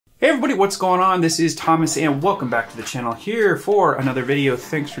Hey everybody, what's going on? This is Thomas and welcome back to the channel here for another video.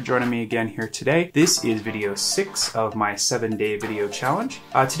 Thanks for joining me again here today. This is video 6 of my 7-day video challenge.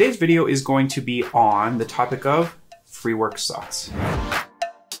 Today's video is going to be on the topic of free work sucks.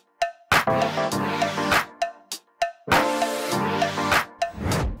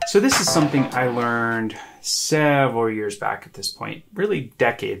 So this is something I learned several years back at this point, really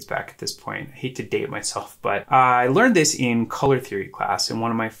decades back at this point. I hate to date myself, but I learned this in color theory class in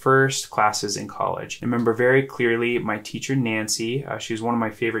one of my first classes in college. I remember very clearly my teacher, Nancy, she was one of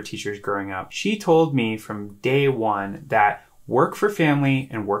my favorite teachers growing up. She told me from day one that work for family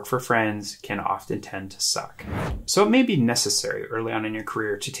and work for friends can often tend to suck. So it may be necessary early on in your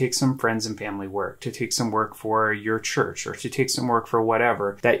career to take some friends and family work, to take some work for your church, or to take some work for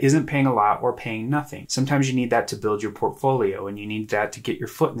whatever that isn't paying a lot or paying nothing. Sometimes you need that to build your portfolio, and you need that to get your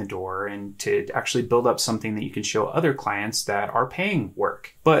foot in the door and to actually build up something that you can show other clients that are paying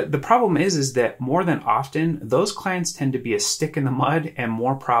work. But the problem is that more than often, those clients tend to be a stick in the mud and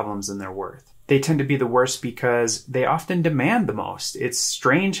more problems than they're worth. They tend to be the worst because they often demand the most. It's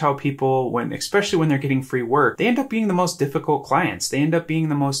strange how people, especially when they're getting free work, they end up being the most difficult clients. They end up being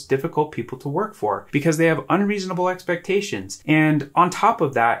the most difficult people to work for because they have unreasonable expectations. And on top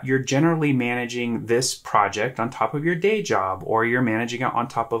of that, you're generally managing this project on top of your day job, or you're managing it on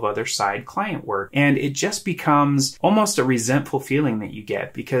top of other side client work. And it just becomes almost a resentful feeling that you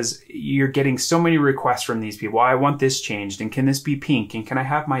get because you're getting so many requests from these people. I want this changed, and can this be pink, and can I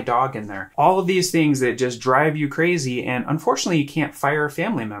have my dog in there? All of these things that just drive you crazy, and unfortunately you can't fire a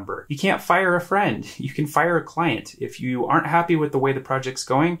family member. You can't fire a friend. You can fire a client. If you aren't happy with the way the project's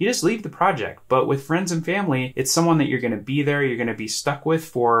going, you just leave the project. But with friends and family, it's someone that you're going to be there, you're going to be stuck with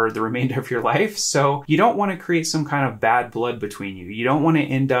for the remainder of your life. So you don't want to create some kind of bad blood between you. You don't want to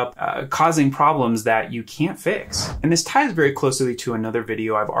end up causing problems that you can't fix. And this ties very closely to another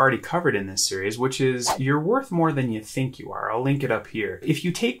video I've already covered in this series, which is you're worth more than you think you are. I'll link it up here. If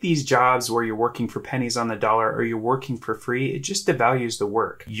you take these jobs where you're working for pennies on the dollar or you're working for free, it just devalues the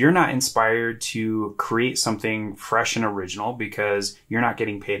work. You're not inspired to create something fresh and original because you're not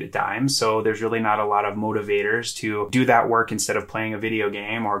getting paid a dime. So there's really not a lot of motivators to do that work instead of playing a video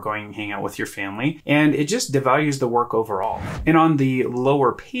game or going and hang out with your family. And it just devalues the work overall. And on the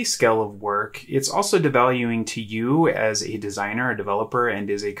lower pay scale of work, it's also devaluing to you as a designer, a developer, and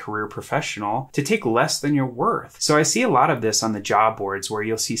as a career professional to take less than you're worth. So I see a lot of this on the job boards where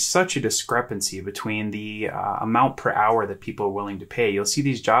you'll see such a discrepancy between the amount per hour that people are willing to pay. You'll see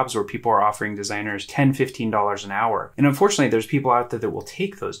these jobs where people are offering designers $10, $15 an hour. And unfortunately, there's people out there that will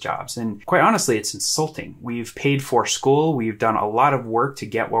take those jobs. And quite honestly, it's insulting. We've paid for school. We've done a lot of work to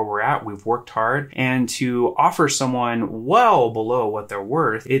get where we're at. We've worked hard. And to offer someone well below what they're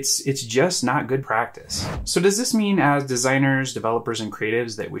worth, it's just not good practice. So does this mean as designers, developers, and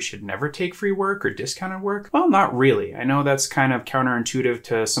creatives that we should never take free work or discounted work? Well, not really. I know that's kind of counterintuitive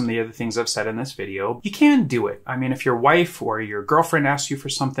to some of the other things I've said in this video. You can do it. I mean, if your wife or your girlfriend asks you for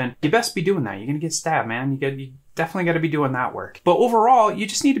something, you best be doing that. You're gonna get stabbed, man. You definitely got to be doing that work. But overall, you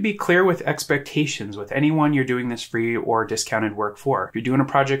just need to be clear with expectations with anyone you're doing this free or discounted work for. If you're doing a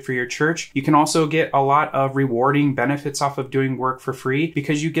project for your church, you can also get a lot of rewarding benefits off of doing work for free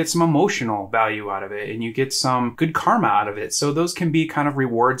because you get some emotional value out of it and you get some good karma out of it. So those can be kind of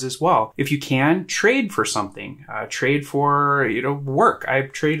rewards as well. If you can, trade for something. Trade for, work.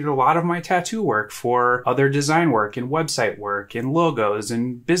 I've traded a lot of my tattoo work for other design work and website work and logos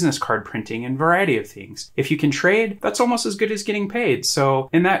and business card printing and variety of things. If you can trade, that's almost as good as getting paid. So,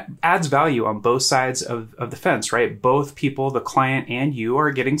 and that adds value on both sides of the fence, right? Both people, the client and you,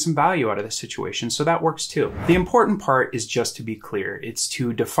 are getting some value out of the situation. So that works too. The important part is just to be clear. It's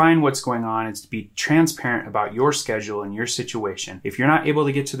to define what's going on. It's to be transparent about your schedule and your situation. If you're not able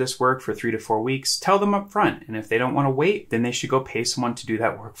to get to this work for 3 to 4 weeks, tell them up front. And if they don't want to wait, then they should go pay someone to do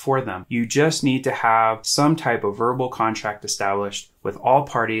that work for them. You just need to have some type of verbal contract established with all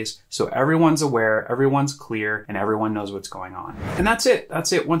parties so everyone's aware, everyone's clear, and everyone knows what's going on. And that's it.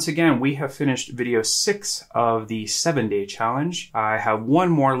 That's it. Once again, we have finished video 6 of the 7-day challenge. I have one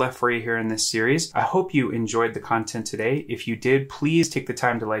more left for you here in this series. I hope you enjoyed the content today. If you did, please take the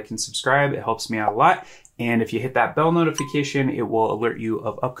time to like and subscribe. It helps me out a lot. And if you hit that bell notification, it will alert you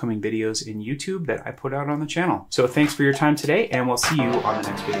of upcoming videos in YouTube that I put out on the channel. So thanks for your time today, and we'll see you on the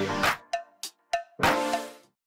next video.